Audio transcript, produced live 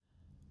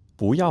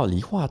不要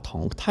离话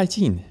筒太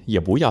近，也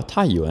不要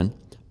太远，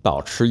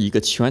保持一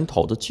个拳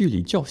头的距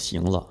离就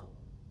行了。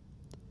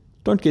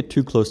Don't get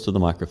too close to the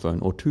microphone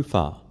or too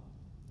far.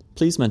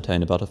 Please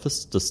maintain about a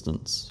fist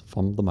distance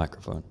from the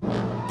microphone.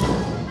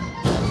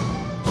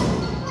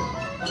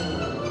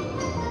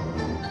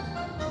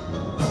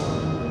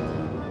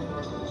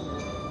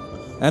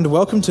 And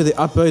welcome to the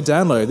Upbo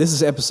Download. This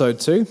is episode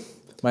 2.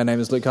 My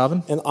name is Luke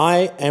Carvin. And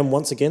I am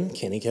once again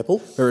Kenny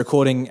Keppel. We're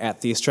recording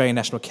at the Australian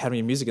National Academy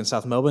of Music in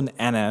South Melbourne,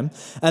 ANAM.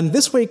 And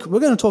this week we're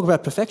going to talk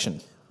about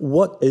perfection.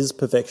 What is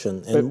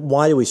perfection and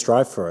why do we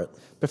strive for it?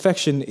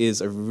 Perfection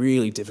is a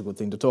really difficult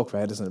thing to talk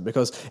about, isn't it?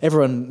 Because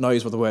everyone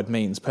knows what the word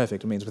means.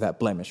 Perfect, it means without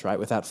blemish, right?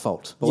 Without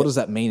fault. But what does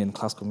that mean in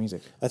classical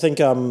music? I think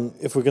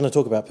if we're going to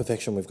talk about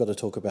perfection, we've got to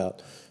talk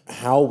about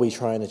how we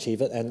try and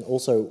achieve it and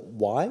also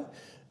why.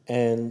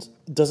 And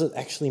does it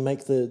actually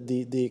make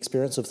the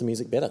experience of the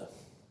music better?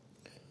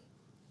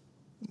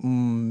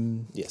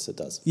 Yes, it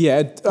does.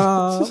 Yeah,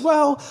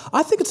 well,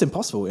 I think it's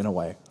impossible in a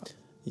way.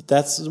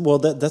 That's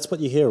what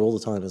you hear all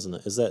the time, isn't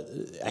it? Is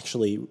that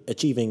actually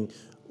achieving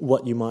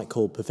what you might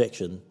call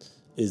perfection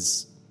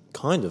is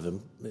kind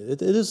of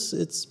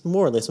it's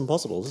more or less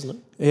impossible, isn't it?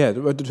 Yeah,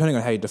 depending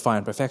on how you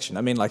define perfection.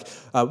 I mean, like,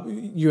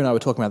 you and I were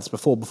talking about this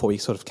before we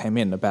sort of came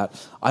in, about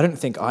I don't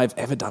think I've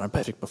ever done a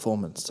perfect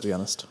performance, to be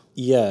honest.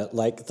 Yeah,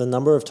 like the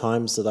number of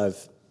times that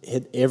I've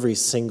hit every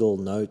single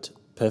note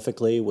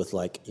perfectly with,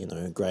 like, you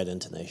know, great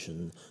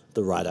intonation,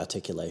 the right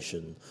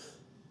articulation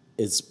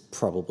is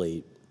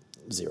probably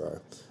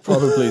zero.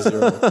 Probably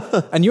zero.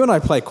 And you and I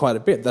play quite a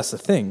bit, that's the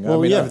thing. Well,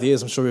 I mean, yeah. over the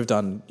years, I'm sure we've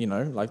done, you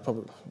know, like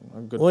probably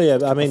a good... Well, yeah,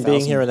 I mean,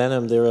 being 1,000. here at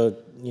ANAM, there are,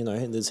 you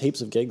know, there's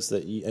heaps of gigs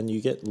that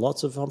you get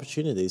lots of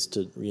opportunities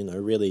to, you know,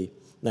 really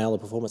nail a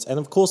performance. And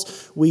of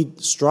course, we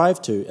strive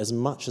to as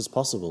much as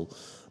possible.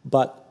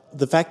 But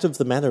the fact of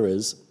the matter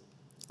is,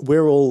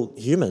 we're all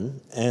human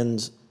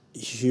and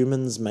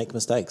humans make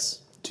mistakes.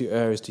 To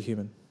err is to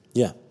human.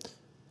 Yeah.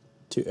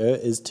 To err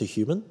is to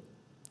human.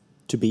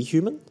 To be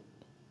human.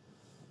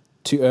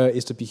 To err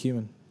is to be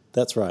human.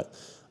 That's right.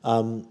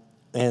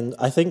 And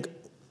I think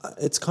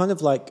it's kind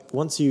of like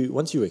once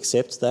you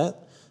accept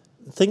that,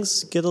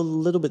 things get a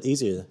little bit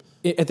easier.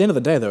 At the end of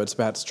the day, though, it's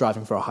about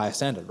striving for a higher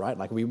standard, right?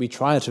 Like, we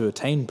try to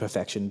attain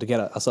perfection to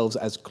get ourselves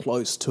as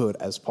close to it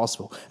as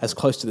possible, as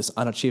close to this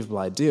unachievable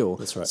ideal.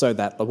 That's right. So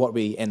that what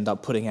we end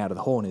up putting out of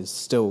the horn is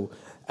still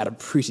at a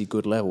pretty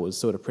good level, is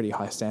still at a pretty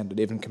high standard,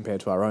 even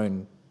compared to our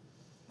own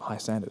high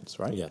standards,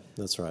 right? Yeah,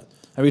 that's right.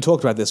 And we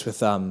talked about this with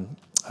pianist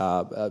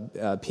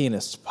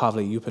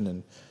Pavli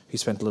Yupanen, who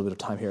spent a little bit of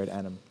time here at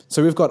ANAM.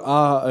 So we've got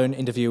our own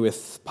interview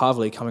with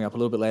Pavli coming up a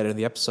little bit later in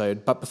the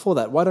episode. But before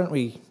that, why don't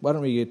we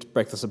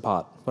break this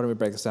apart? Why don't we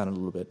break this down a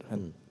little bit?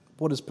 And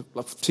what is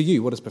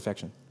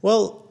perfection?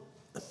 Well,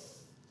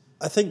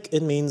 I think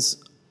it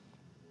means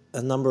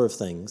a number of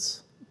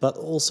things, but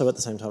also at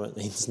the same time it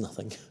means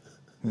nothing.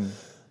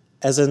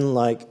 As in,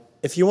 like,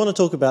 if you want to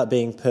talk about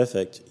being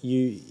perfect,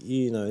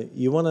 you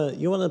want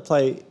to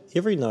play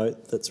every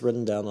note that's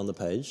written down on the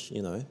page,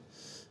 you know.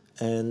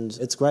 And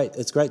it's great.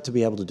 It's great to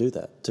be able to do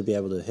that, to be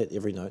able to hit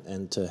every note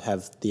and to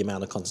have the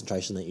amount of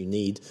concentration that you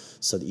need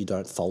so that you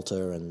don't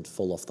falter and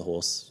fall off the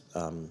horse.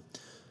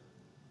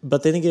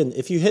 But then again,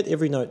 if you hit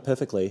every note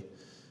perfectly,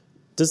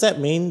 does that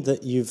mean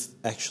that you've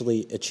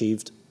actually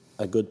achieved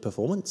a good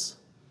performance?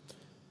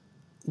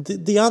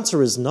 The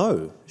answer is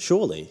no,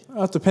 surely.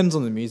 It depends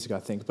on the music, I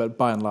think, but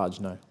by and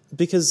large, no.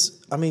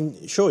 Because, I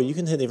mean, sure, you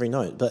can hit every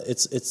note, but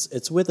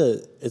it's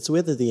whether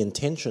the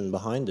intention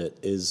behind it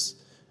is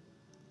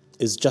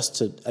just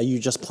to, are you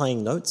just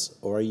playing notes,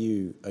 or are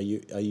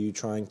you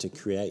trying to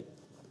create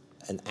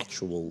an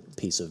actual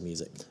piece of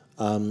music?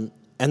 And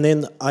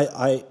then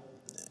I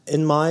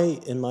in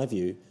my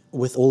view,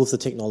 with all of the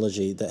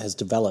technology that has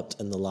developed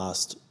in the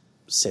last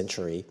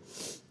century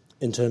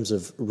in terms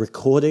of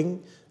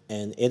recording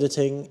and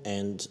editing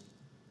and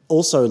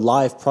also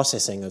live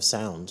processing of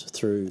sound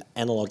through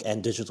analog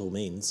and digital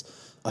means,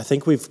 I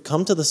think we've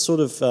come to this sort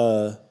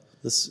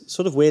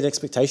of weird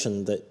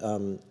expectation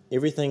that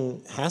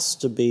everything has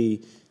to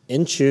be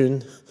in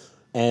tune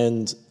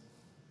and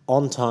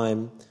on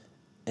time,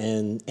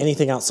 and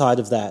anything outside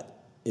of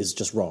that is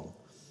just wrong.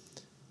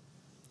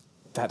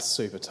 That's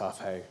super tough,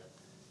 hey?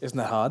 Isn't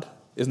that hard?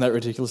 Isn't that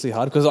ridiculously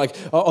hard? Because, like,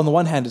 on the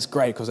one hand, it's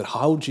great because it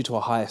holds you to a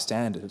higher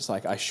standard. It's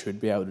like, I should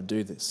be able to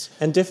do this.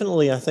 And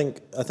definitely, I think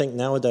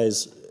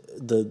nowadays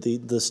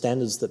the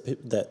standards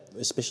that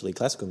especially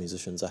classical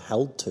musicians are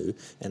held to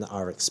and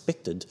are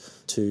expected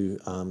to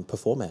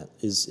perform at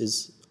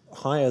is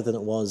higher than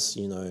it was,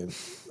 you know,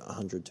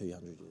 100,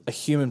 200 years. A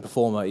human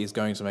performer is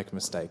going to make a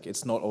mistake.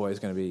 It's not always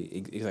going to be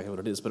exactly what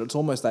it is, but it's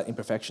almost that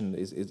imperfection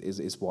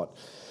is what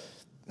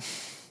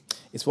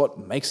it's what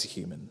makes a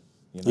human.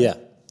 You know?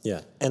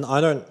 Yeah. And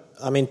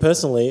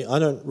personally, I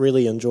don't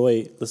really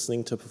enjoy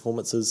listening to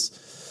performances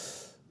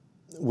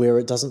where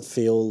it doesn't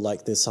feel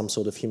like there's some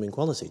sort of human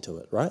quality to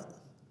it, right?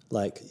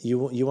 Like, you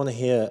want to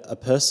hear a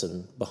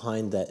person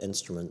behind that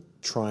instrument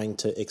trying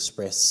to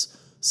express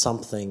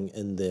something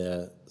in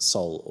their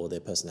soul or their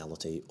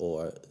personality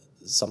or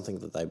something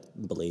that they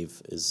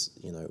believe is,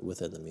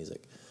 within the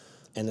music.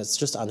 And it's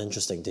just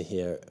uninteresting to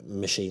hear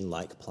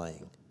machine-like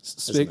playing.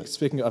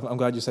 Speaking of, I'm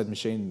glad you said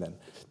machine then.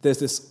 There's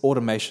this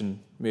automation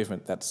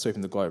movement that's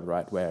sweeping the globe,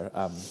 right, where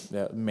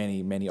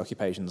many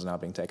occupations are now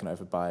being taken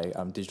over by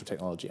digital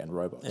technology and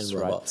robots.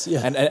 Robots,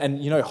 right? yeah.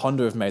 And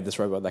Honda have made this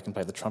robot that can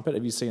play the trumpet.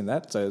 Have you seen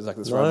that? So it's like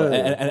this No. robot,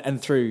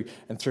 and through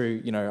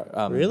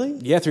Really?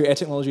 Yeah, through air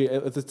technology,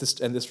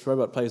 this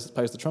robot plays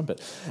the trumpet.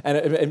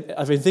 And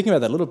I've been thinking about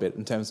that a little bit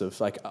in terms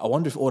of like, I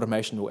wonder if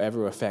automation will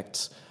ever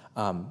affect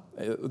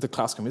the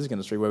classical music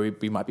industry, where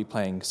we might be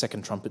playing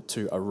second trumpet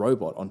to a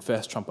robot on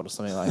first trumpet or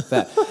something like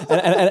that.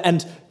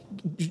 and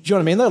do you know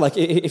what I mean though? Like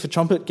if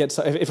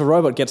a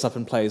robot gets up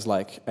and plays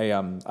like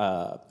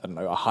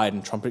a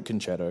Haydn trumpet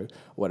concerto or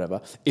whatever,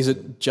 is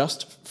it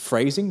just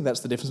phrasing that's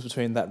the difference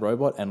between that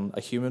robot and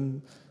a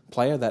human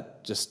player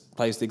that just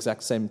plays the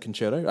exact same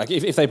concerto? Like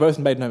if they both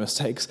made no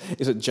mistakes,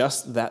 is it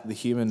just that the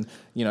human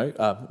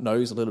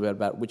knows a little bit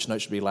about which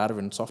note should be louder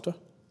and softer?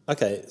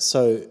 Okay,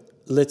 so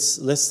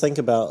let's think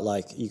about,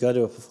 like, you go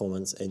to a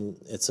performance and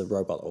it's a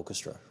robot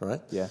orchestra, right?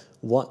 Yeah.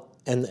 What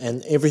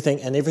and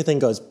everything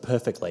goes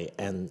perfectly,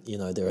 and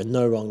there are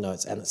no wrong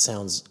notes, and it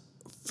sounds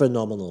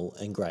phenomenal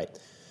and great.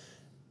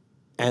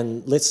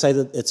 And let's say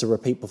that it's a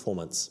repeat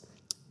performance.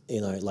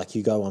 Like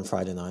you go on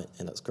Friday night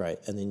and it's great,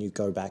 and then you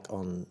go back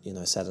on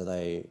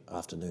Saturday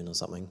afternoon or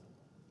something,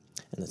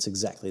 and it's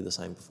exactly the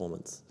same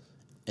performance.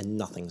 And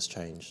nothing's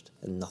changed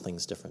and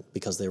nothing's different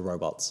because they're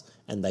robots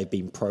and they've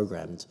been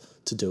programmed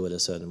to do it a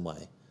certain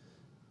way.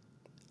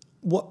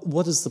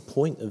 What is the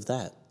point of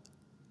that?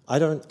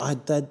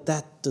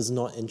 That does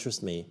not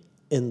interest me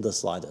in the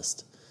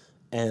slightest.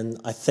 And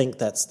I think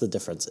that's the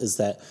difference, is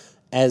that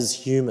as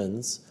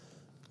humans,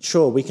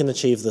 sure, we can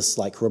achieve this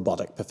like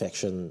robotic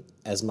perfection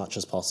as much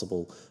as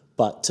possible,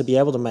 but to be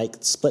able to make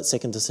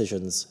split-second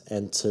decisions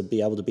and to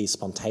be able to be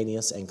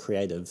spontaneous and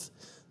creative,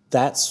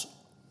 that's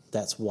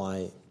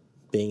why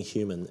being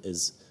human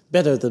is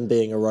better than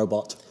being a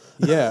robot.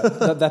 Yeah.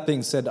 That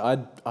being said,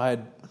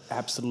 I'd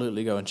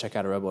absolutely go and check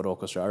out a robot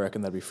orchestra. I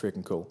reckon that'd be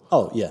freaking cool.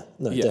 Oh yeah,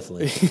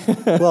 definitely.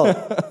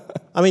 Well,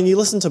 I mean, you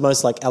listen to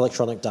most like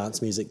electronic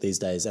dance music these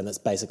days, and it's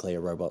basically a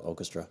robot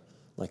orchestra.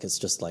 Like it's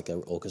just like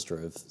an orchestra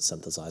of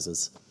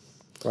synthesizers,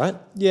 right?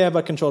 Yeah,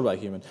 but controlled by a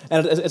human.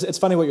 And it's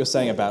funny what you're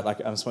saying about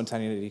like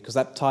spontaneity, because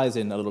that ties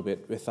in a little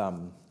bit with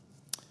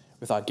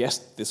our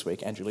guest this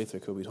week, Andrew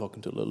Leithwick, who we'll be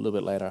talking to a little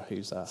bit later,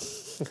 who's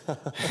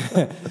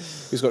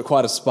got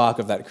quite a spark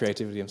of that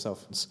creativity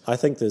himself. I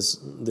think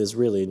there's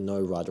really no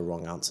right or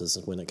wrong answers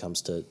when it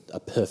comes to a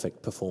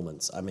perfect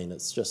performance. I mean,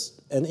 it's just,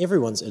 and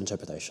everyone's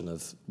interpretation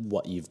of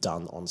what you've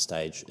done on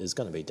stage is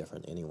going to be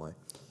different anyway.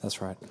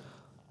 That's right.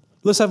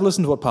 Let's have a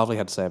listen to what Pavli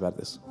had to say about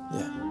this.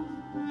 Yeah.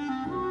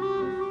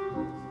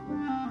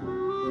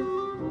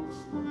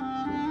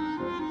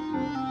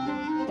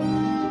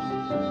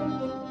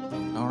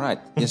 All right.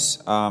 Yes,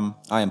 I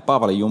am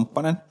Paavali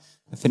Jumppanen,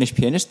 a Finnish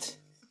pianist.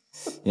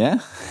 Yeah,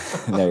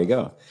 there you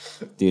go.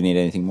 Do you need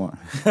anything more?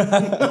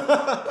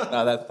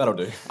 No, that'll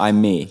do.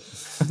 I'm me.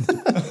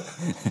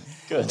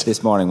 Good.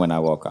 This morning when I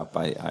woke up,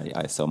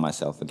 I saw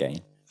myself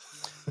again.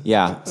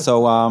 Yeah.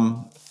 So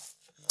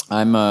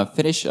I'm a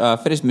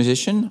Finnish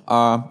musician.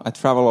 I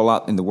travel a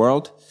lot in the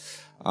world.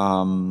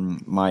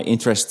 My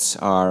interests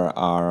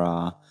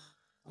are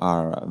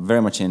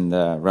very much in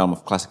the realm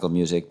of classical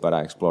music, but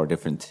I explore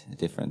different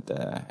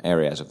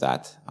areas of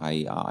that.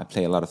 I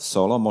play a lot of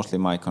solo. Mostly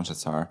my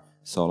concerts are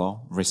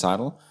solo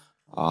recital,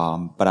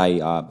 but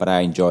I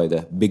enjoy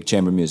the big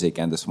chamber music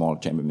and the small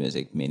chamber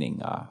music,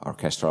 meaning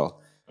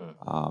orchestral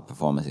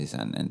performances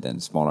and then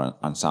smaller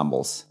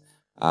ensembles.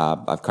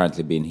 I've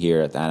currently been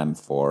here at Anam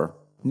for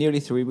nearly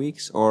 3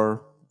 weeks,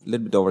 or a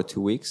little bit over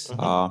 2 weeks.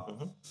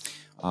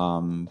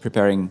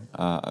 Preparing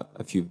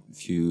a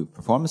few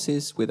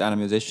performances with Anna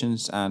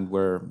musicians, and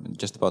we're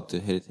just about to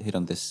hit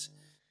on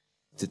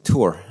the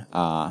tour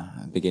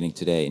beginning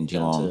today in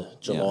Geelong. Down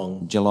to Geelong.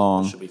 Yeah.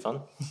 Geelong. Should be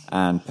fun.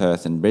 And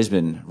Perth and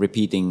Brisbane,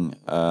 repeating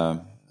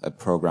a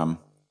program,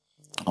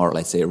 or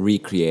let's say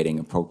recreating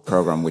a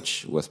program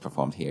which was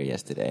performed here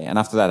yesterday. And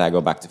after that I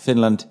go back to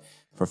Finland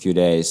for a few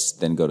days,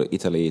 then go to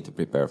Italy to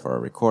prepare for a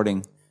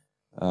recording,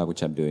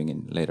 which I'm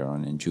doing later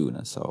on in June.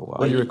 And so,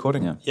 What are you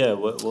recording? Yeah. Yeah.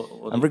 What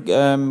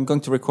I'm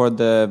going to record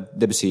the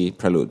Debussy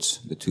Preludes,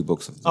 the 2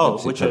 books of the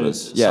Debussy which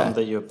Preludes. are some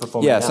that you're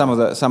performing Yeah,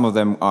 now. some of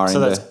them are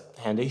So in that's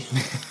handy.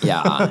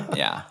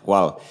 yeah.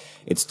 Well,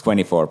 it's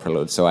 24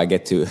 preludes, so I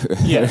get to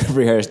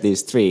rehearse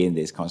these 3 in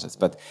these concerts.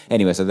 But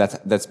anyway, so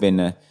that's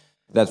been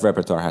that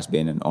repertoire has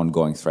been an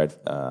ongoing thread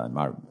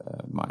my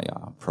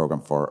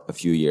program for a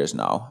few years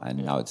now,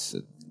 and now it's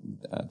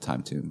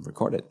time to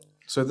record it.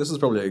 So this is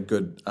probably a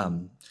good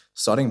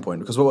starting point,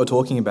 because what we're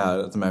talking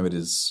about at the moment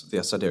is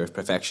this idea of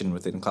perfection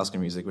within classical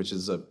music, which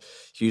is a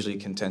hugely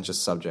contentious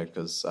subject,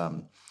 because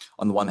on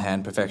the one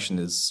hand, perfection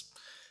is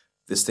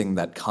this thing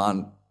that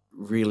can't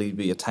really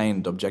be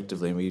attained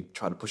objectively, and we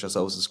try to push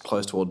ourselves as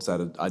close towards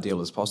that ideal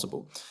as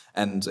possible.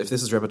 And if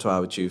this is repertoire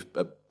which you've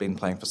been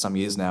playing for some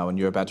years now, and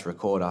you're about to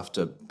record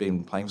after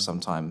being playing for some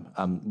time,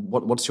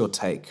 what's your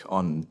take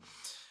on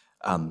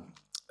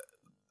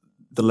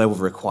the level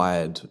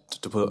required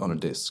to put it on a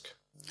disc?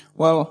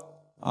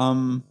 Well,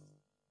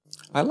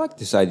 I like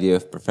this idea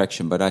of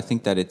perfection, but I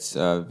think that it's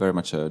very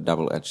much a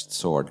double-edged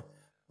sword.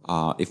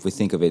 If we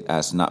think of it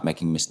as not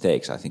making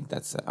mistakes, I think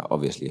that's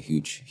obviously a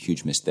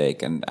huge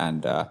mistake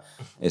and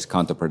is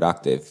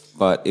counterproductive.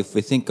 But if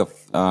we think of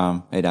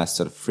it as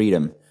sort of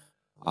freedom,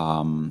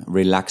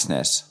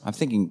 relaxedness, I'm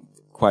thinking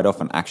quite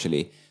often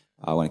actually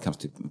when it comes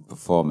to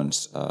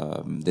performance,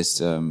 this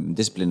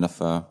discipline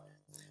of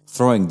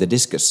throwing the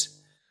discus,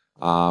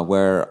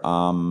 where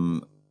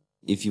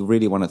if you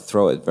really want to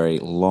throw it very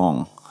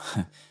long,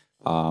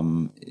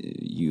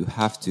 you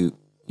have to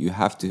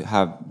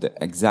have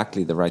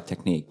exactly the right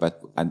technique,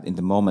 but in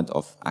the moment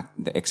of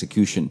the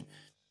execution,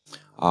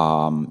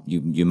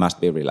 you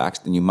must be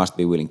relaxed and you must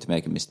be willing to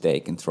make a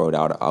mistake and throw it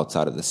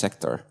outside of the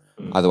sector.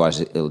 Otherwise,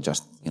 it'll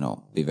just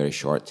be very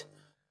short.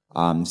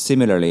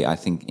 Similarly, I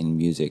think in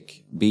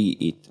music, be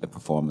it a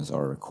performance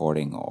or a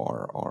recording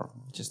or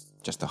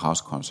just a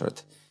house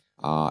concert,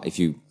 if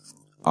you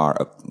are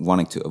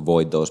wanting to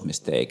avoid those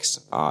mistakes,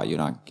 you're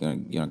not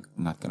going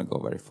to go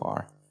very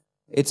far.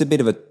 It's a bit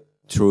of a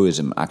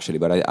truism, actually,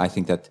 but I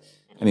think that,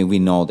 we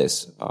know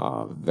this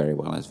very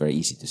well, and it's very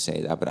easy to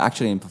say that. But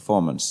actually in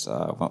performance,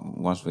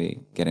 once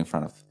we get in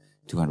front of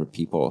 200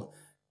 people,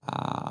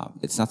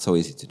 it's not so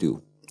easy to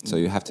do. So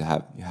you have to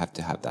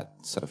have that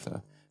sort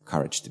of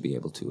courage to be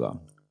able to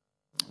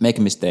make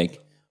a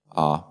mistake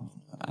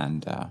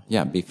and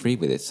be free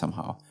with it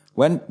somehow.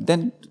 When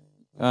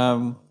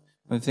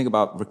you think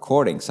about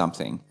recording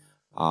something,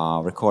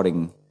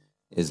 recording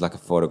is like a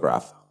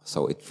photograph,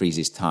 so it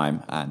freezes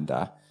time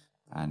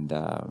and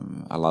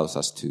allows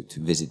us to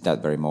visit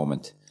that very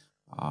moment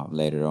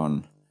later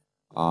on.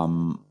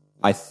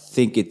 I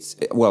think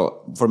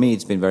for me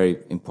it's been very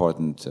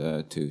important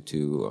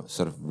to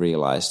sort of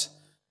realize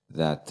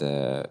that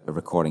a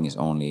recording is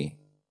only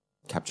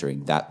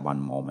capturing that one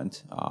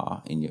moment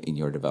in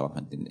your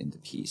development in the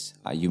piece.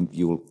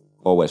 You will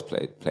always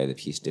play the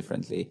piece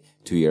differently.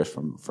 2 years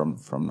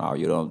from now,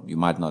 you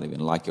might not even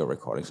like your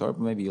recordings, or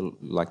maybe you'll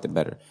like them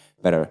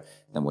better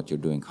than what you're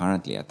doing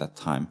currently at that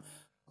time.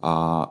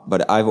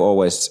 But I've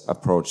always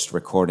approached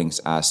recordings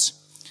as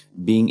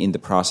being in the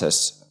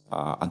process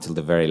until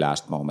the very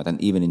last moment, and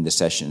even in the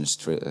sessions,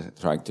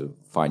 trying to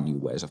find new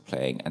ways of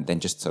playing, and then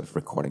just sort of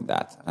recording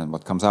that. And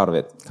what comes out of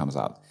it comes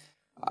out.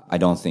 I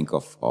don't think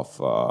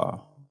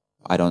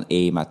I don't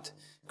aim at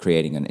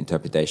creating an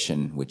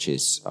interpretation which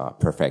is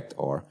perfect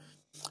or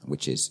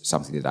which is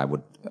something that I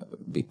would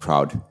be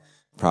proud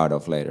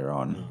of later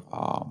on.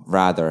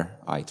 Rather,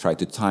 I try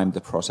to time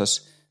the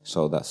process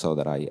so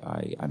that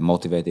I'm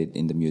motivated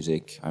in the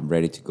music, I'm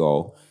ready to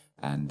go,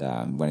 and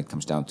when it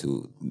comes down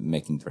to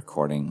making the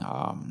recording,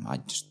 I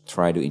just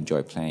try to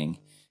enjoy playing.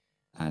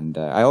 And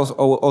I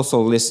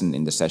also listen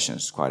in the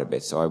sessions quite a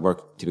bit. So I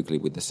work typically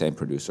with the same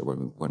producer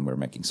when we're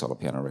making solo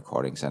piano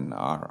recordings, and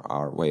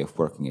our way of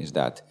working is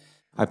that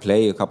I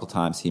play a couple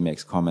times, he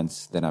makes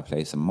comments, then I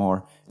play some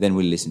more, then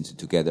we listen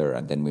together,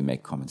 and then we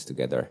make comments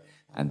together,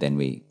 and then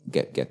we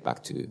get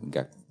back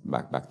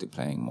to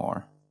playing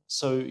more.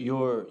 So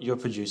your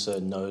producer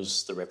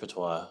knows the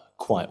repertoire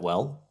quite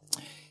well?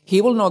 He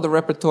will know the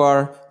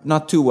repertoire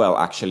not too well,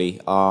 actually,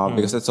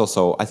 because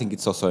I think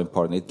it's also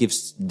important. It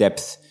gives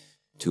depth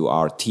to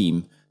our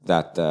team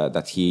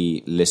that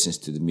he listens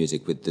to the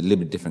music with a little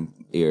bit different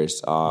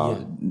ears,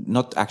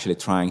 not actually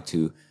trying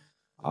to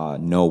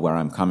know where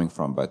I'm coming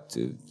from, but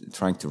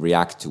trying to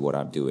react to what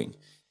I'm doing.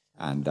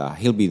 And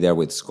he'll be there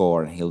with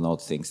score, and he'll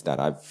note things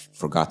that I've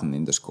forgotten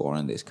in the score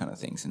and these kind of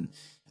things. And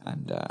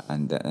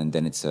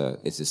then it's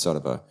a sort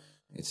of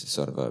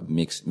a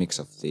mix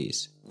of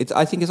these.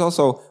 I think it's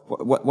also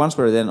once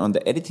we're then on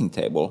the editing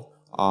table,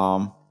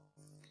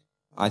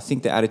 I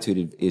think the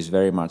attitude is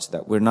very much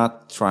that we're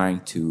not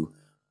trying to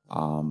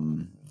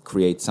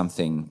create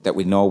something that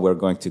we know we're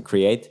going to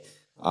create,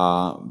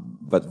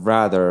 but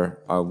rather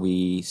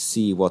we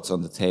see what's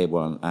on the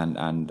table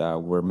and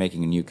we're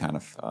making a new kind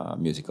of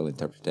musical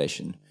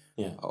interpretation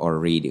or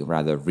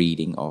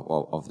reading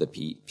of the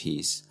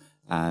piece.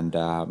 And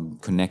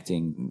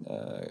connecting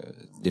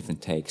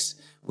different takes,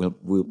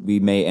 we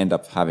may end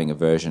up having a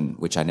version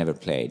which I never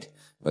played,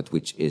 but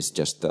which is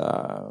just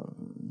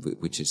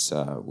which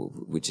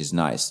is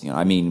nice.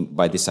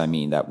 By this I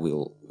mean that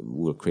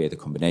we'll create a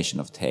combination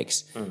of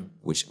takes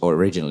which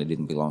originally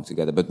didn't belong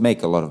together, but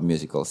make a lot of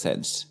musical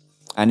sense.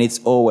 And it's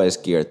always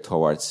geared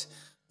towards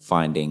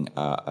finding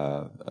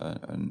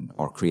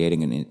or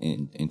creating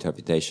an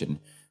interpretation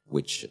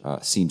which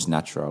seems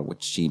natural,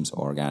 which seems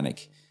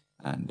organic.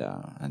 And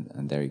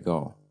there you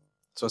go.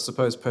 So I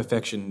suppose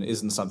perfection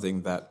isn't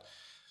something that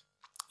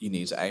you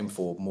need to aim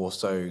for, more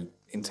so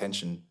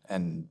intention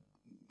and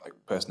like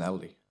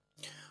personality.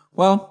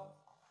 Well,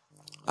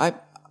 I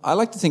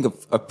like to think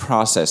of a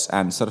process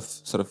and sort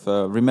of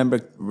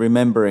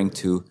remembering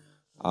to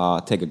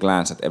take a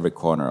glance at every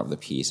corner of the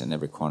piece and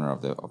every corner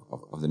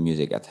of the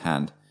music at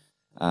hand.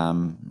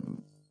 I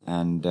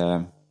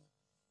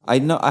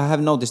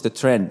have noticed a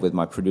trend with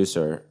my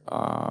producer,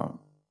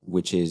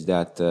 which is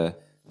that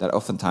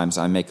oftentimes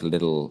I make a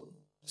little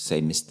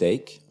say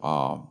mistake,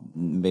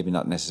 maybe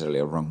not necessarily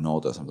a wrong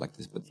note or something like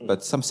this,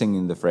 but something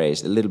in the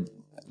phrase, a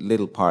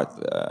little part,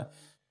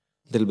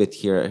 little bit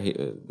here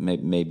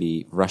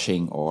maybe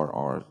rushing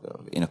or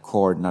in a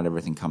chord, not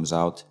everything comes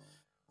out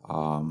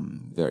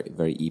very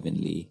very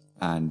evenly,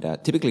 and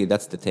typically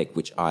that's the take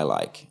which I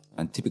like,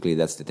 and typically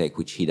that's the take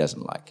which he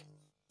doesn't like,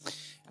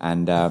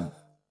 and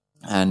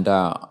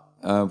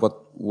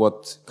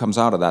what comes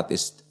out of that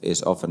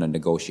is often a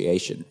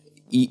negotiation.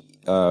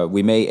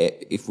 We may,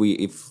 if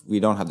we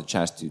don't have the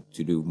chance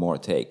to do more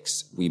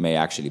takes, we may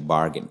actually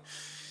bargain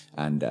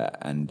and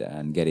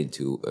get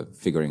into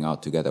figuring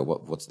out together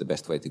what's the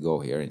best way to go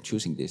here in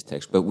choosing these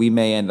takes. But we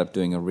may end up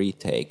doing a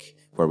retake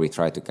where we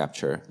try to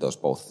capture those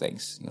both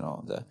things,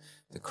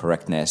 the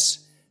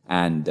correctness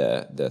and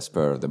the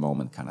spur of the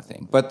moment kind of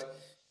thing. But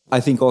I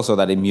think also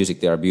that in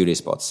music there are beauty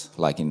spots,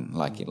 like in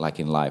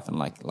life and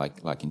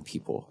like in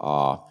people.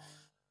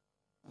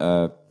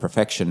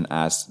 Perfection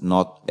as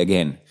not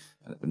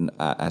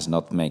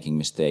making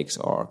mistakes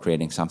or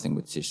creating something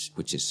which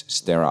is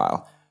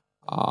sterile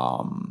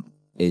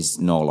is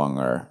no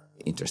longer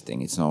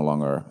interesting. It's no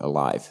longer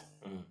alive.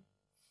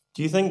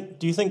 Do you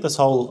think this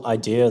whole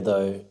idea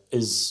though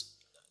is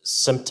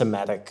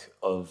symptomatic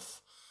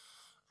of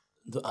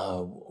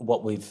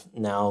what we've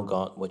now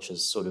got, which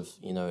is sort of,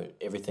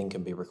 everything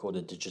can be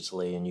recorded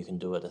digitally and you can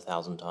do it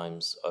 1,000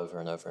 times over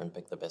and over and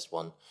pick the best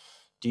one?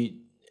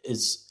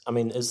 Is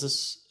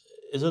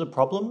it a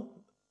problem?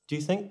 Do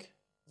you think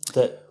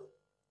that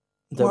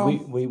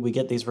we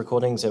get these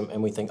recordings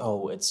and we think,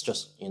 oh, it's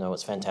just,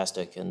 it's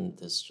fantastic, and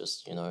there's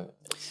just,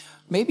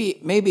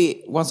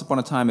 Maybe once upon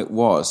a time it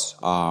was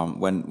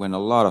when a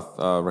lot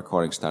of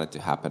recordings started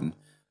to happen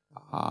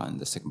in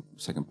the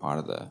second part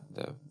of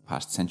the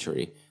past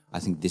century. I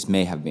think this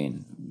may have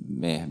been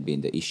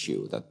the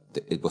issue, that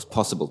it was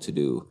possible to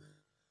do,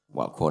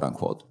 well, quote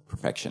unquote,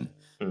 perfection,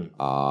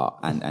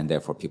 and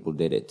therefore people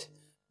did it.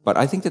 But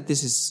I think that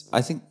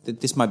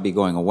this might be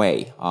going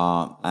away.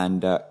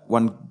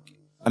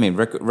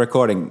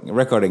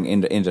 Recording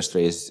in the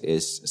industry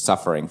is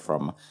suffering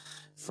from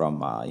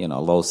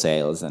low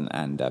sales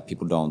and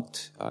people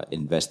don't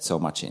invest so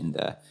much in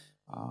the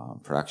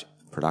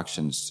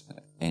productions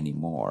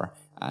anymore.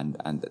 And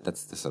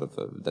that's the sort of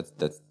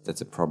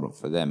that's a problem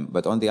for them.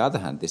 But on the other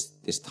hand,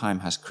 this time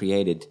has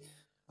created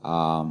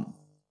an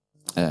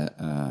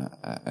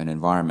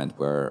environment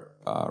where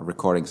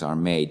recordings are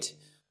made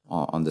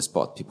on the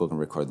spot. People can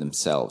record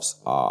themselves,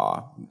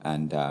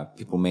 and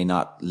people may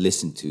not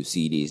listen to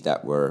CDs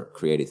that were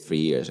created 3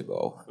 years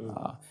ago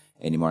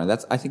anymore. And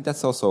I think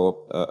that's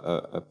also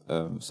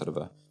a sort of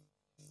a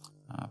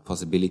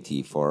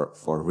possibility for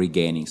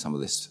regaining some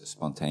of this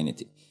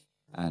spontaneity.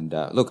 And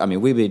look, I mean,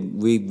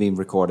 we've been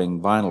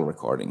recording vinyl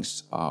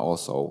recordings,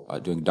 also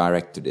doing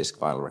direct-to-disc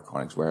vinyl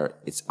recordings, where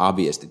it's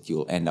obvious that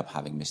you'll end up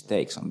having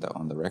mistakes on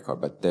the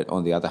record. But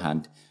on the other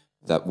hand,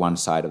 that one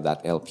side of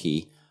that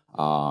LP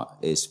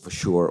is for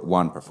sure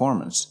one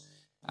performance.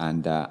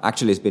 And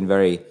actually, it's been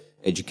very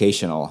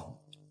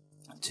educational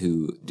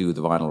to do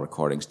the vinyl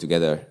recordings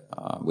together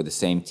with the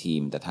same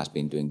team that has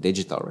been doing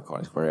digital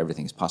recordings, where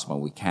everything is possible.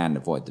 We can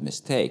avoid the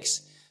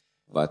mistakes.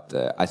 But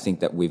I think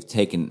that we've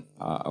taken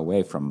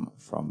away from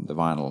the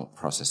vinyl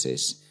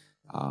processes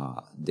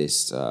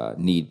this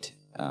need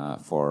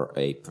for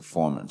a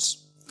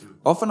performance.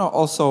 Often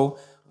also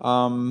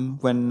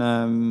when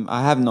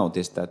I have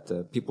noticed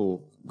that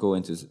people go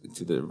into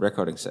the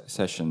recording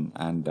session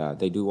and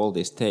they do all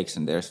these takes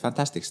and there's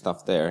fantastic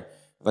stuff there,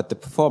 but the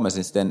performance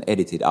is then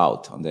edited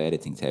out on the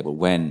editing table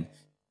when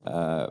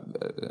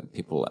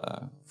people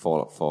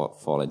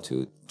fall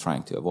into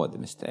trying to avoid the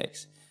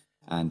mistakes.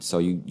 And so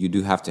you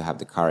do have to have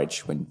the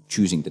courage when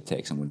choosing the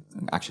takes and when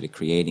actually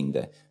creating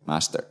the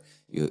master.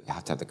 You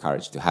have to have the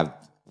courage to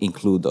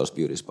include those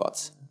beauty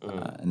spots.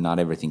 And not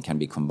everything can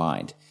be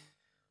combined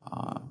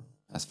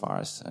as far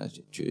as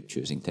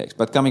choosing takes.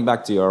 But coming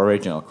back to your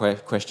original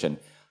question,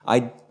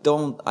 I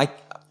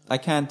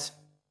can't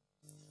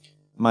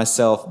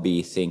myself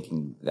be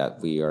thinking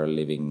that we are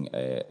living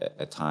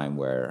a time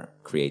where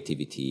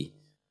creativity,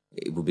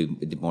 it would be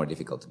more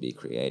difficult to be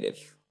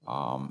creative.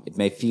 It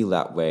may feel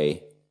that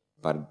way.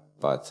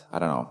 But I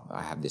don't know.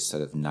 I have this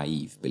sort of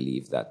naive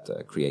belief that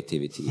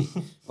creativity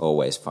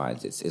always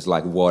finds it's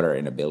like water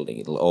in a building.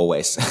 It'll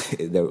always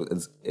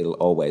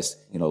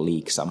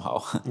leak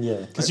somehow.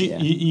 Yeah, because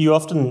you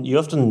often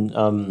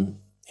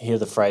hear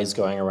the phrase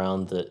going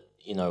around that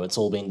it's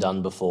all been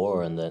done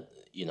before, and that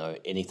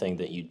anything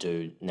that you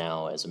do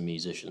now as a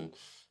musician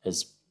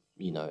has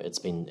it's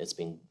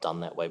been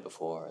done that way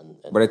before.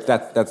 But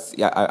that's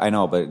I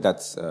know, but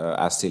that's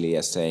as silly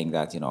as saying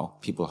that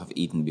people have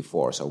eaten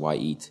before, so why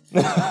eat?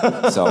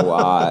 So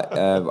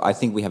I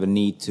think we have a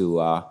need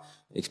to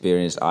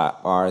experience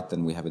art,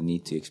 and we have a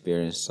need to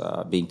experience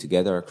being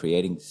together,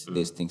 creating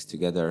these things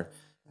together,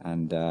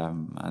 and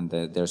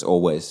there's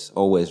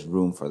always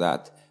room for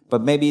that.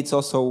 But maybe it's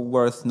also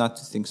worth not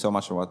to think so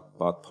much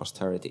about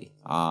posterity.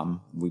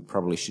 We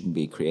probably shouldn't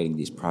be creating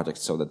these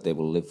projects so that they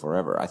will live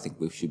forever. I think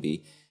we should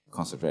be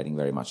concentrating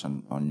very much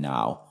on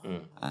now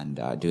and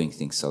doing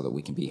things so that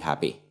we can be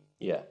happy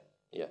Yeah,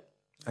 yeah.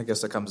 I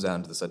guess that comes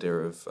down to this idea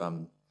of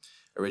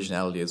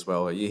originality as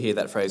well. You hear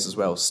that phrase as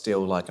well,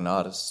 still like an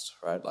artist,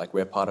 right? Like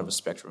we're part of a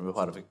spectrum, we're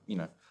part of a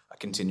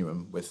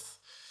continuum with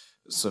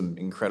some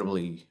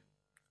incredibly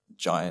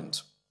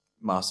giant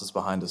masters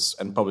behind us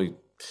and probably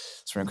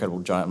some incredible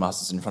giant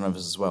masters in front of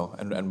us as well.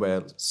 And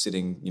we're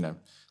sitting,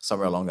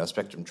 somewhere along that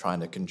spectrum trying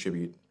to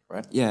contribute,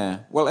 right? Yeah.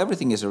 Well,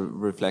 everything is a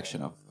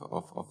reflection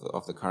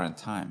of the current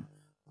time.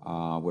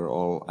 We're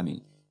all,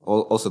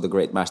 also the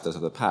great masters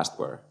of the past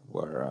were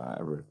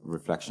a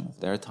reflection of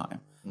their time.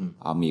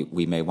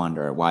 We may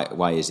wonder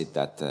why is it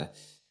that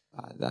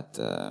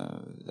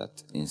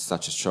in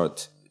such a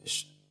short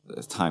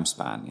time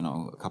span,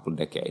 a couple of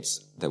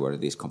decades, there were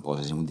these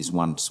composers in this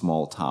one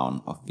small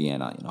town of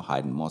Vienna,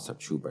 Haydn,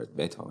 Mozart, Schubert,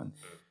 Beethoven,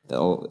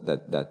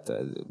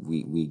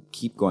 we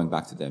keep going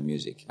back to their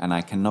music. And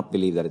I cannot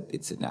believe that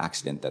it's an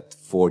accident that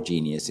 4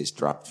 geniuses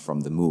dropped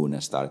from the moon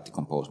and started to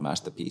compose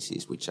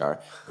masterpieces which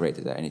are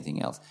greater than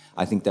anything else.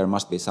 I think there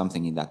must be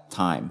something in that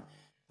time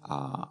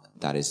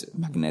that is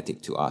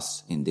magnetic to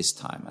us in this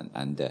time,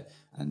 and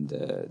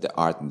the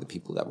art and the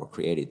people that were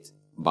created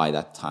by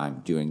that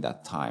time, during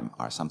that time,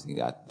 are something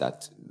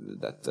that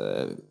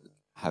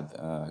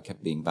have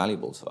kept being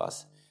valuable to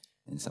us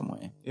in some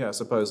way. Yeah, I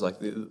suppose like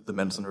the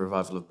Mendelssohn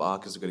revival of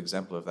Bach is a good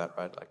example of that,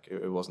 right? Like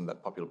it wasn't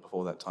that popular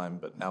before that time,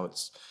 but now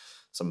it's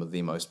some of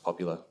the most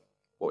popular,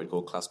 what we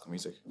call classical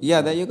music.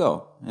 Yeah, there you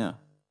go. Yeah.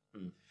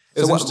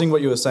 It was interesting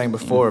what you were saying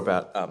before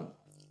about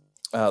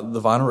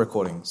the vinyl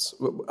recordings.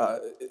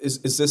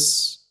 Is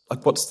this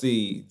like what's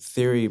the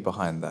theory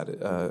behind that?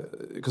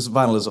 Because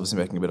vinyl is obviously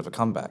making a bit of a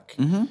comeback.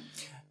 Mm-hmm.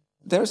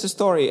 There's a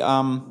story.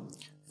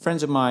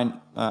 Friends of mine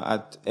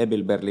at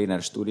Ebil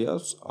Berliner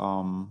Studios,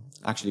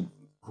 actually,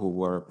 who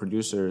were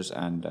producers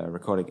and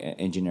recording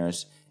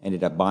engineers,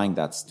 ended up buying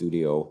that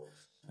studio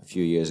a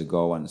few years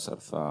ago and sort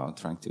of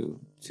trying to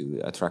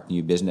attract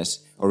new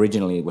business.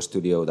 Originally, it was a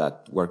studio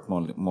that worked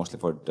mostly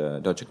for the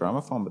Deutsche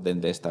Grammophon, but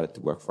then they started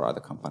to work for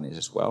other companies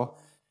as well.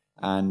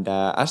 And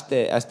as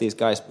these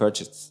guys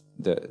purchased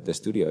the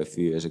studio a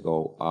few years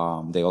ago,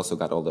 they also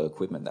got all the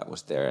equipment that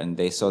was there, and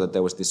they saw that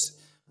there was this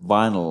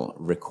vinyl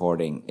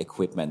recording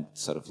equipment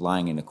sort of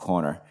lying in a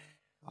corner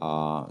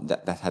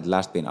that had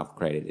last been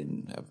upgraded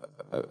in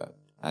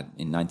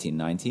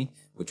 1990,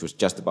 which was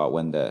just about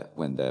when the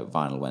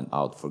vinyl went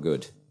out for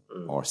good,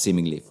 or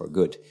seemingly for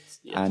good.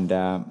 Yeah.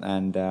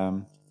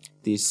 And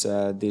these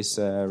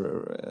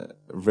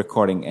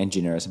recording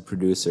engineers and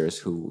producers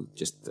who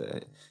just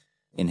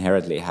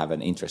inherently have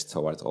an interest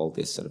towards all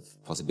these sort of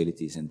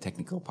possibilities and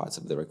technical parts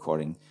of the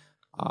recording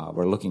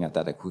were looking at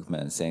that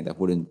equipment and saying that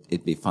wouldn't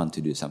it be fun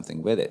to do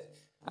something with it.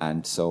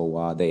 And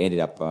so they ended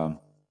up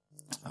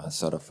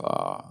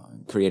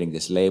creating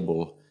this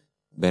label,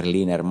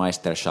 Berliner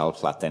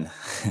Meisterschallplatten.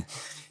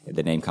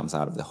 The name comes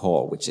out of the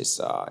hall, which is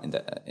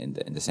in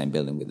the same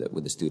building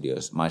with the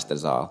studios,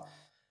 Meistersaal,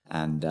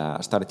 and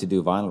started to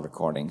do vinyl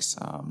recordings,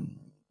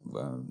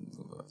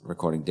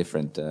 recording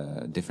different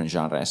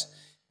genres.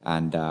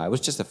 And it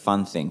was just a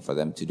fun thing for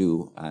them to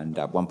do. And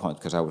at one point,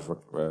 because I was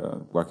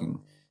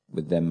working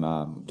with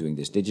them doing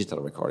these digital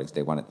recordings,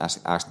 they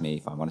asked me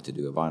if I wanted to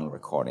do a vinyl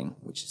recording,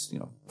 which is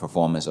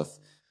performance of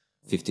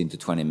 15 to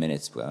 20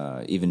 minutes,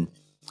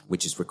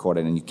 which is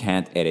recorded, and you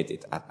can't edit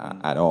it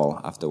at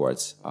all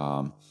afterwards.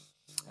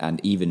 And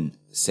even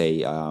say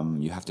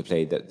you have to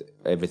play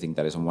everything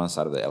that is on one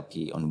side of the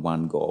LP on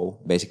one go.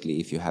 Basically,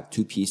 if you have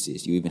 2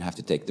 pieces, you even have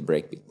to take the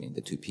break between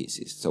the 2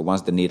 pieces. So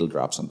once the needle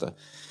drops on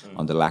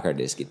the lacquer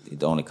disc,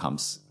 it only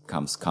comes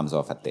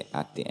off at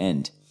the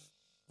end.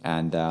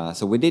 And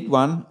so we did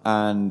one,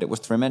 and it was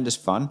tremendous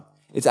fun.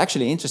 It's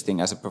actually interesting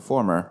as a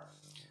performer.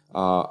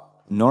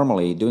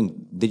 Normally,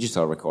 doing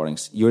digital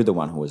recordings, you're the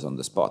one who is on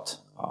the spot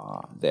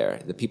there.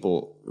 The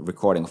people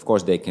recording, of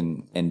course, they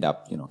can end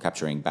up,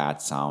 capturing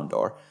bad sound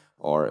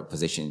or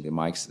positioning the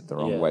mics the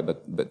wrong way.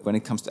 But when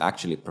it comes to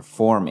actually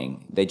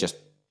performing, they just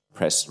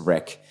press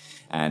rec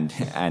and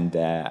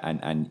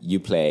you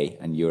play,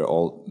 and you're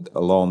all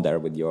alone there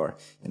with your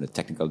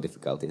technical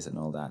difficulties and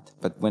all that.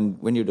 But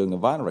when you're doing a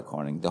vinyl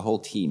recording, the whole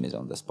team is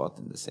on the spot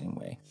in the same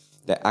way.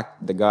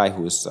 The guy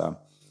who's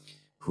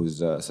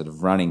sort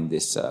of running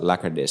this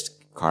lacquer disc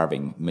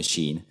carving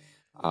machine,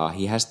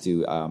 he has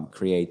to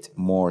create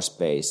more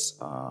space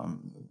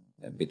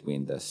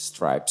between the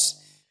stripes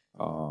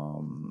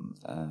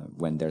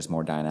when there's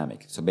more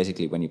dynamic. So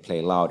basically, when you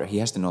play louder, he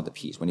has to know the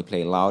piece. When you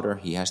play louder,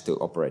 he has to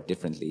operate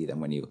differently than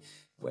when you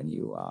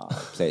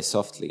play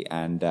softly.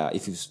 And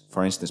if you,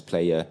 for instance,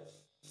 play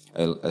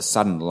a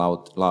sudden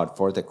loud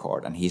forte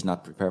chord, and he's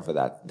not prepared for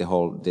that, the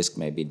whole disc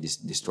may be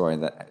destroyed.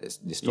 And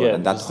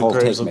that whole the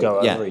grooves take will go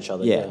over each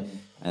other. Yeah.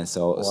 And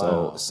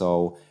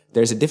so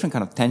there's a different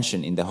kind of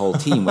tension in the whole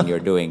team when you're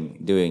doing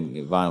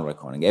vinyl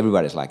recording.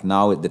 Everybody's like,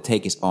 now the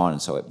take is on,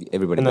 so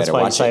everybody and that's better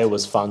why watch you say it. It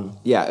was fun.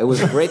 Yeah, it was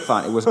great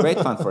fun. It was great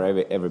fun for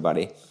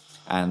everybody.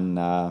 And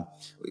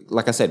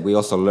like I said, we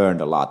also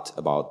learned a lot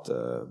about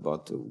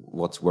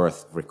what's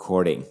worth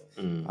recording,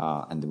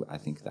 and I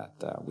think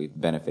that we've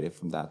benefited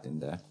from that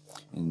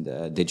in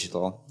the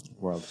digital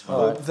world.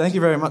 Well, thank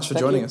you very much for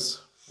joining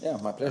us. Yeah,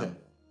 my pleasure.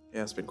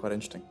 Yeah, it's been quite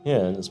interesting. Yeah,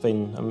 and it's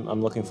been.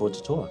 I'm looking forward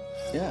to tour.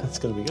 Yeah. It's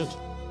going to be good.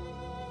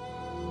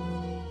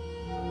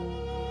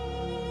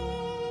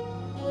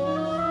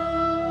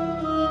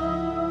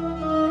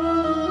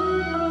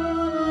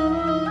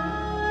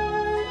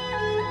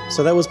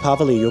 So that was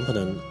Paavali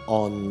Jumpinen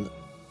on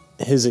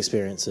his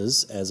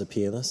experiences as a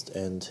pianist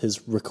and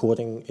his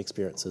recording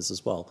experiences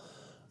as well.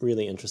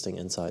 Really interesting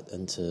insight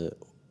into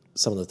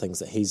some of the things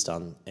that he's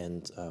done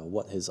and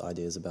what his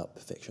ideas about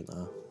perfection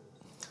are.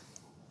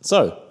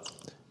 So,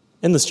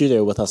 in the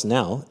studio with us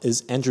now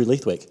is Andrew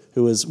Leithwick,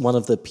 who is one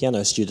of the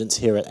piano students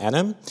here at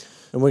ANAM,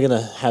 and we're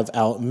going to have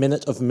our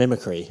Minute of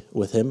Mimicry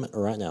with him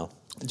right now.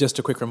 Just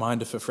a quick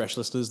reminder for fresh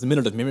listeners, the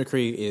Minute of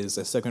Mimicry is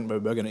a segment where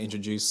we're going to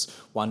introduce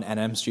one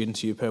ANAM student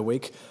to you per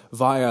week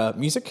via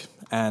music,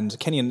 and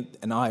Kenny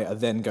and I are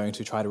then going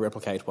to try to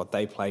replicate what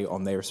they play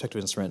on their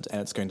respective instrument, and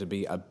it's going to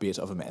be a bit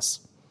of a mess.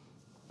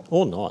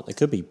 Or not. It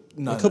could be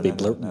brilliant.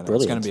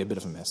 It's going to be a bit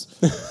of a mess.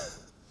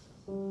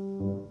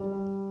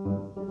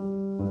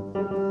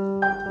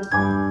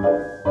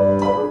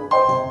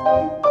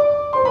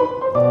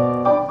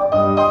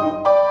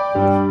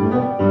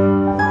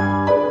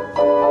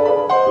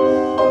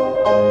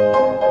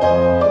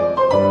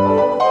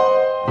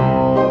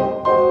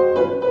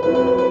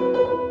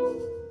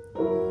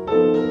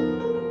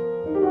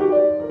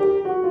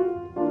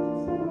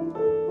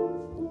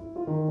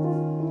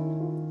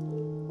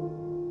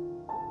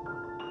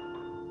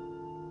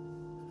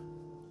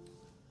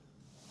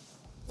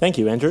 Thank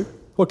you, Andrew.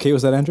 What key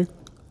was that, Andrew?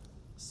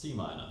 C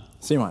minor.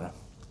 C minor.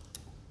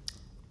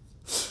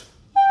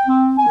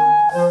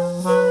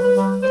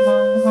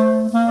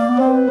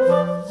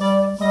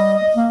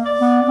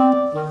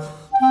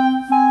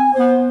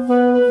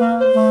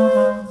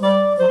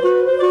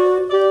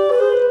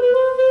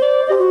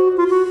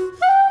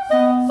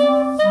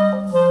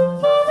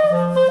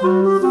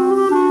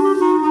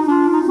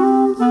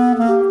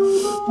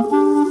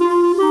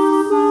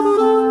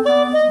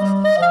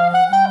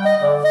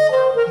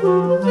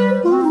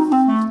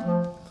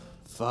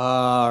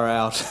 Far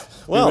out.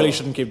 Well- we really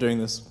shouldn't keep doing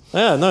this.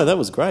 Yeah, no, that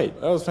was great.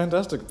 That was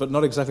fantastic, but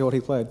not exactly what he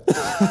played.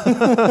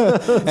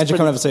 Andrew,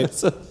 come have a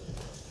seat.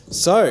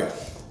 So,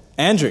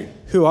 Andrew,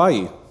 who are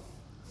you?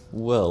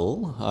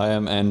 Well, I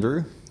am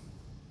Andrew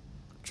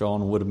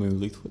John Widemu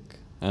Leithwick,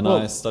 and Well,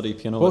 I study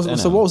piano What at was, ANAM.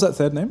 so what was that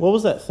third name? What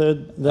was that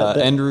third? That,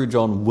 Andrew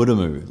John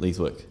Widemu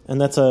Leithwick. and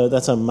that's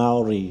a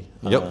Maori.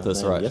 Yep,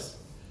 that's name, right. Yes?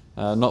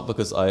 Not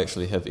because I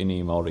actually have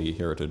any Maori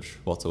heritage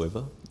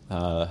whatsoever.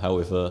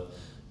 However,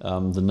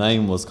 the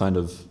name was kind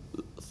of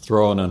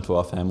thrown into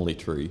our family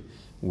tree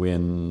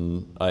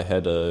when I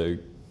had a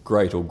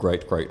great or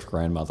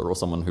great-great-grandmother or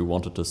someone who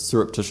wanted to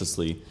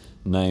surreptitiously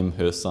name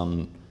her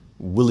son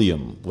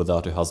William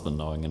without her husband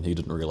knowing, and he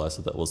didn't realise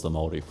that was the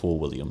Maori for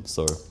William.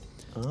 So,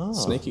 Oh.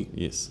 Sneaky.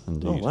 yes,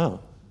 indeed. Oh, wow.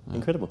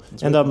 Incredible.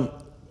 And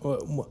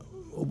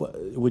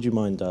would you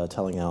mind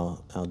telling our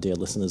dear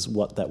listeners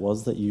what that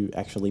was that you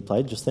actually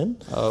played just then?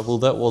 Well,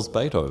 that was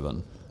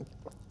Beethoven.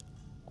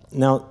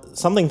 Now,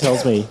 something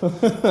tells me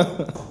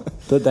that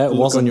Look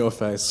wasn't on your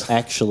face.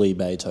 actually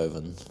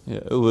Beethoven. Yeah,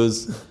 it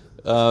was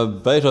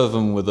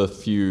Beethoven with a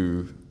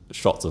few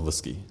shots of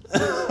whiskey.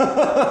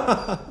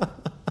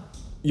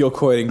 You're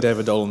quoting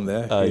David Dolan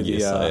there.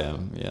 Yes, I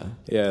am, yeah.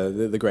 Yeah,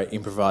 the great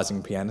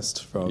improvising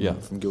pianist from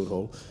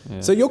Guildhall.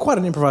 Yeah. So you're quite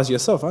an improviser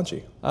yourself, aren't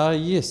you?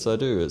 Yes, I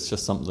do. It's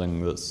just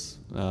something that's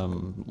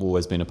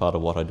always been a part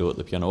of what I do at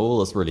the piano. Well,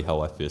 that's really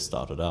how I first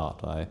started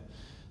out.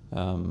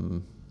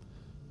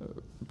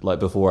 Like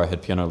before I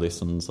had piano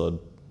lessons, I'd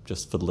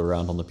just fiddle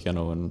around on the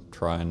piano and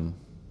try and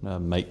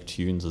make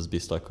tunes as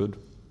best I could.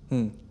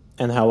 And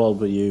how old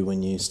were you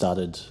when you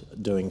started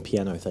doing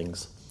piano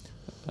things?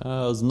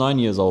 I was 9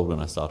 years old when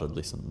I started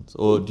lessons.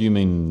 Or do you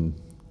mean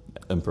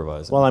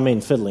improvising? Well, I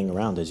mean fiddling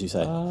around, as you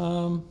say.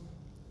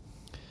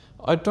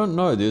 I don't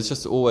know. There's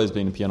just always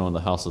been a piano in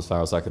the house as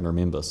far as I can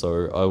remember.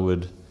 So I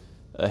would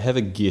have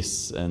a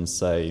guess and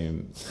say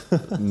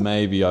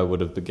maybe I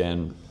would have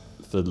began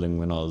fiddling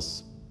when I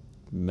was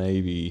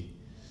maybe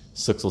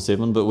 6 or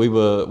 7. But we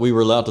were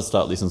allowed to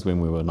start lessons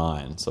when we were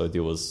 9. So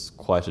there was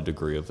quite a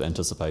degree of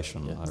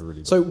anticipation. Yeah. I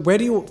really. So where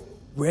do you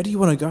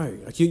want to go?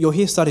 Like you're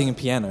here studying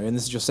piano, and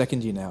this is your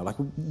second year now. Like,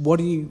 what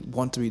do you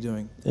want to be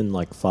doing? In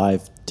like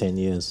 5-10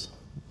 years.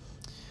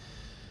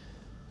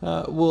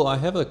 Well, I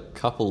have a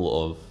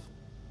couple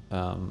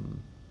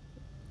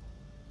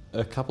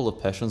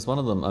of passions. One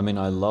of them, I mean,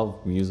 I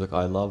love music.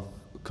 I love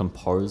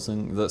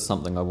composing. That's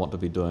something I want to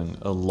be doing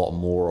a lot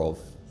more of.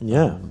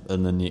 Yeah.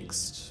 In the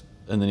next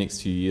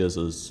few years,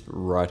 is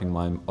writing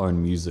my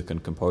own music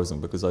and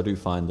composing, because I do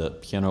find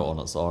that piano on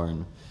its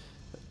own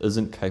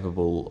isn't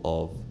capable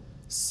of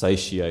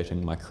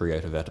satiating my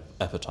creative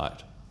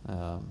appetite.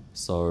 The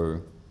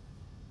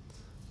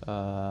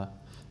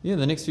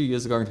next few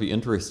years are going to be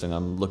interesting.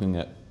 I'm looking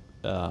at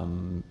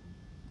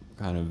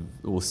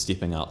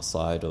stepping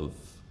outside of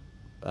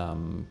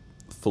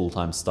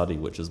full-time study,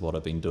 which is what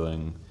I've been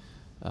doing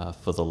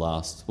for the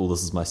last,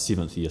 this is my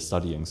 7th year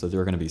studying, so there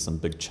are going to be some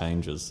big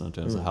changes in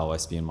terms of how I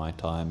spend my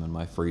time and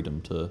my freedom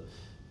to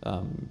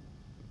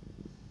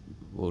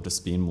or to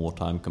spend more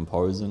time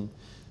composing.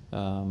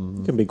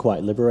 It can be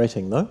quite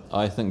liberating, though.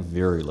 I think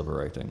very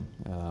liberating.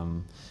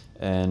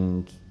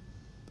 And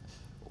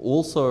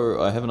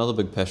also, I have another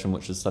big passion,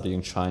 which is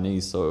studying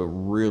Chinese, so it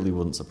really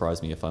wouldn't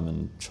surprise me if I'm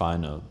in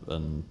China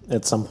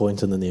At some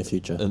point in the near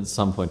future. at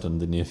some point in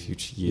the near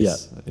future,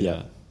 yes.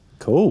 Yeah.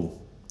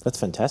 Cool. That's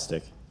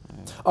fantastic.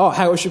 Oh,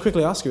 Hal, I should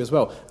quickly ask you as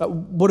well.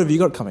 What have you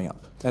got coming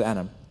up at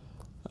Annam?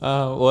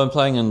 Well, I'm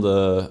playing at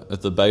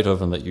the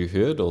Beethoven that you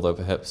heard, although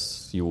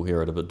perhaps you will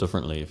hear it a bit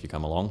differently if you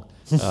come along.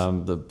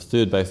 The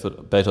third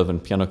Beethoven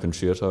Piano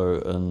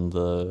Concerto in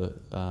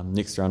the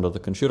next round of the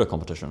concerto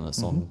competition.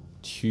 It's on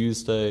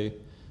Tuesday.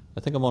 I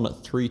think I'm on at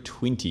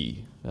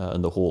 3:20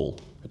 in the hall.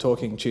 We're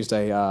talking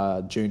Tuesday,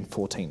 June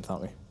 14th,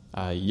 aren't we?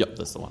 Yep,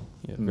 that's the one.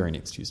 Yeah, very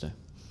next Tuesday.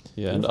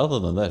 Yeah, and other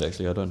than that,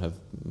 actually, I don't have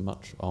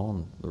much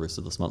on the rest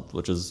of this month,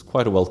 which is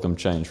quite a welcome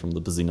change from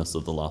the busyness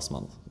of the last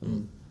month.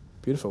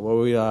 Beautiful. Well,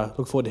 we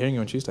look forward to hearing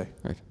you on Tuesday.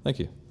 Great, thank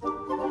you.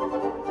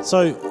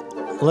 So,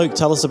 Luke,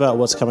 tell us about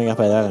what's coming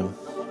up at Adam.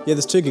 Yeah,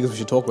 there's two gigs we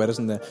should talk about,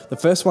 isn't there? The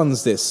first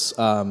one's this,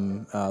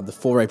 the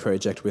Foray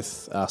project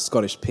with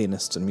Scottish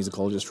pianist and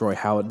musicologist Roy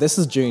Howard. This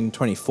is June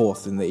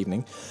 24th in the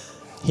evening.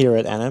 Here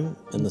at Annam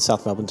in the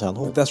South Melbourne Town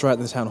Hall. That's right,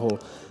 in the town hall.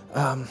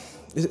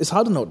 It's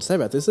hard to know what to say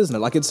about this, isn't it?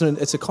 Like it's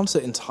a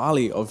concert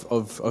entirely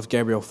of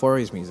Gabriel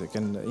Fauré's music,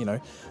 and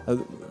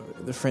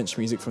the French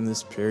music from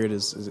this period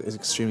is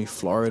extremely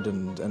florid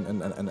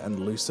and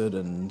lucid,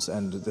 and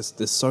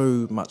there's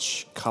so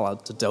much colour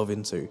to delve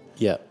into.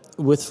 Yeah,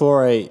 with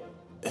Fauré,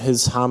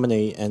 his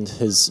harmony and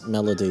his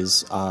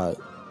melodies are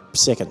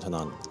second to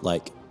none.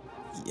 Like,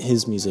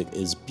 his music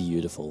is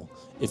beautiful.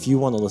 If you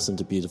want to listen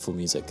to beautiful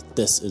music,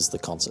 this is the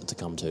concert to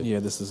come to. Yeah,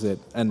 this is it.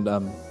 And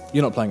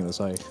you're not playing this,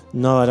 are you?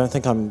 No, I don't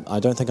think I'm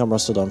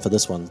rostered on for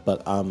this one.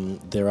 But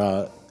there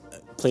are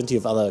plenty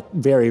of other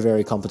very,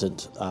 very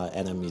competent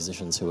Annam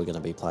musicians who are going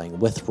to be playing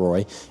with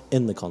Roy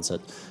in the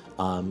concert,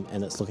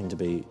 and it's looking to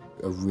be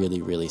a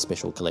really, really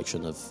special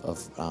collection of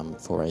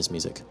Fauré's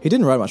music. He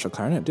didn't write much for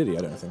clarinet, did he?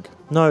 I don't think.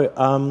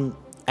 No,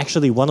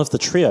 actually, one of the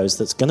trios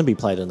that's going to be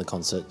played in the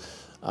concert.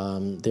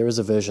 There is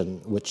a version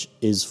which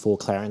is for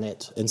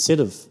clarinet. Instead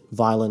of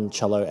violin,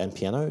 cello, and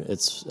piano,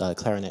 it's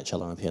clarinet,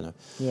 cello, and piano.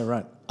 Yeah,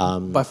 right.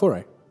 By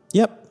Fauré.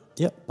 Yep,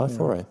 by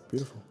Fauré.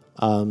 Beautiful.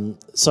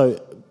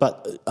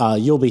 But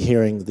you'll be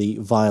hearing the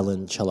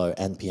violin, cello,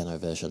 and piano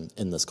version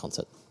in this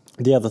concert.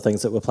 The other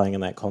things that we're playing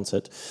in that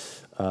concert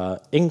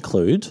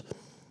include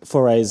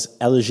Fauré's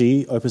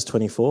Elegie, Opus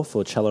 24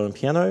 for cello and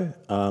piano,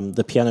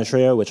 the piano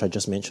trio, which I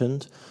just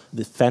mentioned,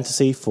 the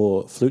Fantasy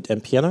for flute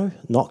and piano,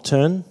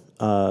 Nocturne,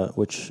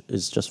 which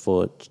is just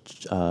for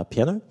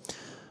piano.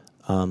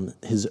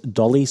 His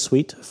Dolly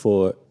Suite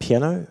for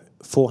piano,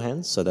 four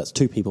hands, so that's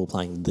two people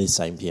playing the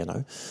same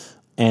piano.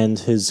 And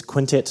his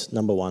Quintet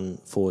No.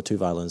 1 for two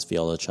violins,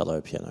 viola, cello,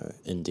 piano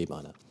in D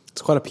minor.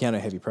 It's quite a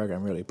piano-heavy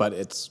program, really, but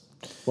it's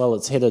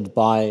headed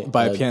by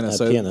a pianist.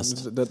 So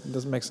pianist. That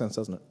doesn't make sense,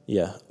 doesn't it?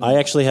 Yeah. I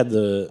actually had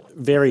the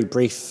very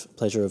brief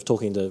pleasure of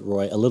talking to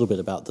Roy a little bit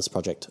about this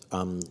project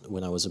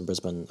when I was in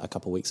Brisbane a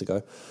couple of weeks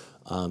ago,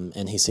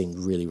 and he seemed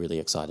really, really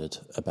excited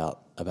about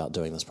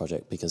doing this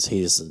project because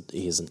he is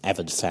an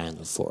avid fan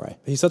of Fauré.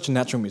 He's such a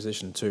natural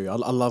musician too. I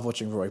love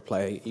watching Roy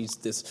play. He's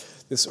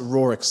this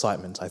raw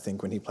excitement, I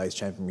think, when he plays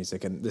chamber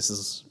music, and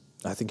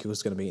I think he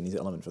was going to be in his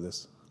element for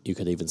this. You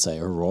could even say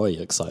a Roy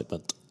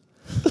excitement.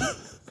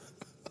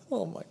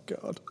 Oh my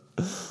God.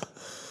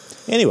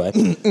 Anyway.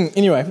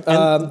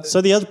 So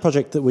the other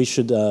project that we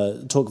should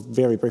talk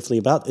very briefly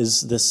about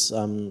is this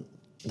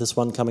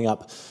one coming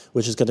up,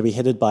 which is going to be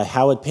headed by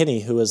Howard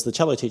Penny, who is the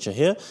cello teacher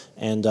here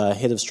and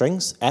head of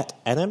strings at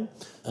Annam.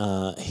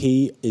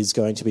 He is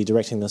going to be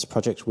directing this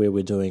project where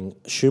we're doing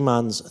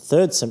Schumann's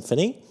Third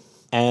Symphony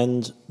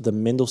and the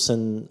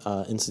Mendelssohn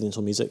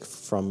incidental music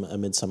from A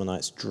Midsummer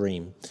Night's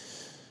Dream.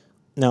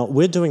 Now,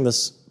 we're doing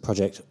this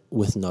project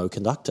with no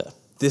conductor.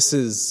 This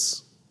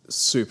is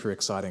super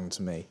exciting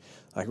to me.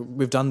 Like,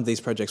 we've done these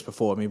projects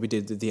before. I mean, we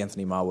did the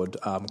Anthony Marwood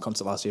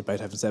concert last year,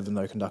 Beethoven 7,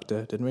 no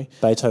conductor, didn't we?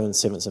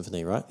 Beethoven's 7th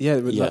Symphony, right? Yeah,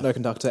 with no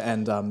conductor.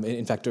 And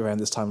in fact, around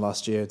this time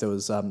last year, there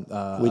was...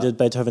 we did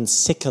Beethoven's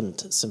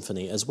 2nd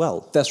Symphony as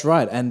well. That's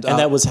right. And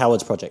that was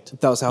Howard's project.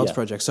 That was Howard's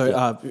project.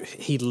 So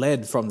he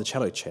led from the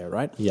cello chair,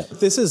 right? Yeah.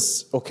 This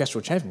is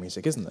orchestral chamber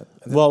music, isn't it?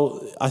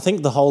 Well, I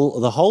think the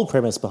whole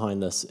premise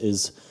behind this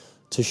is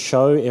to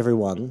show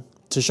everyone,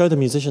 to show the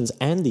musicians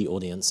and the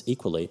audience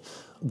equally,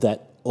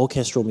 that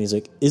orchestral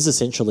music is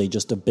essentially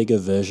just a bigger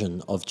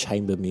version of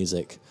chamber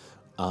music.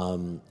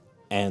 And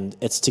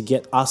it's to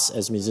get us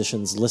as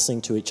musicians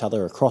listening to each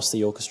other across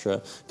the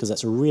orchestra, because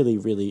that's a really,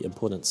 really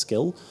important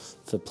skill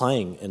for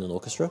playing in an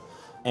orchestra.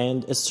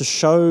 And it's to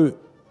show,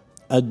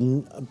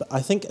 I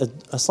think,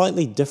 a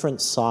slightly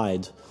different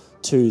side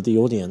to the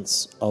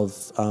audience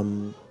of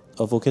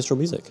orchestral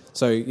music.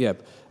 So,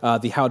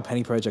 the Howard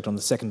Penny project on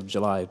the 2nd of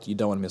July, you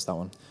don't want to miss that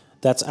one.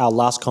 That's our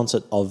last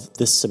concert of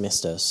this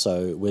semester,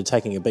 so we're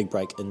taking a big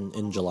break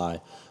in July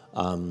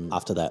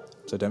after that.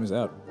 So don't miss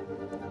out.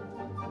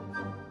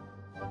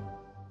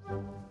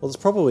 Well, it's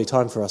probably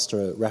time for us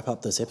to wrap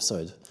up this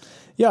episode.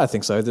 Yeah, I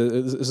think so.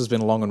 This has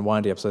been a long and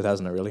windy episode,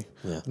 hasn't it, really?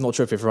 Yeah. I'm not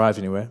sure if we've arrived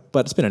anywhere,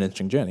 but it's been an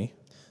interesting journey.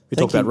 We Thank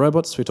talked about you.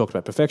 robots, we talked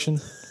about perfection,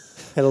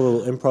 Had a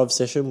little improv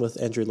session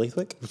with Andrew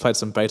Leithwick. we played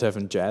some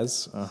Beethoven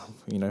jazz.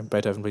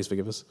 Beethoven, please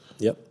forgive us.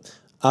 Yep.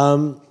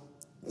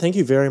 Thank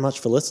you very much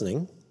for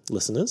listening,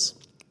 listeners.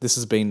 This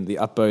has been the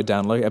Upbo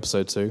Down Low,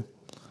 episode 2.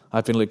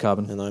 I've been Luke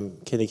Carbon. And I'm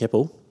Kenny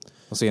Keppel.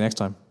 I'll see you next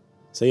time.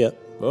 See ya.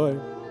 Bye.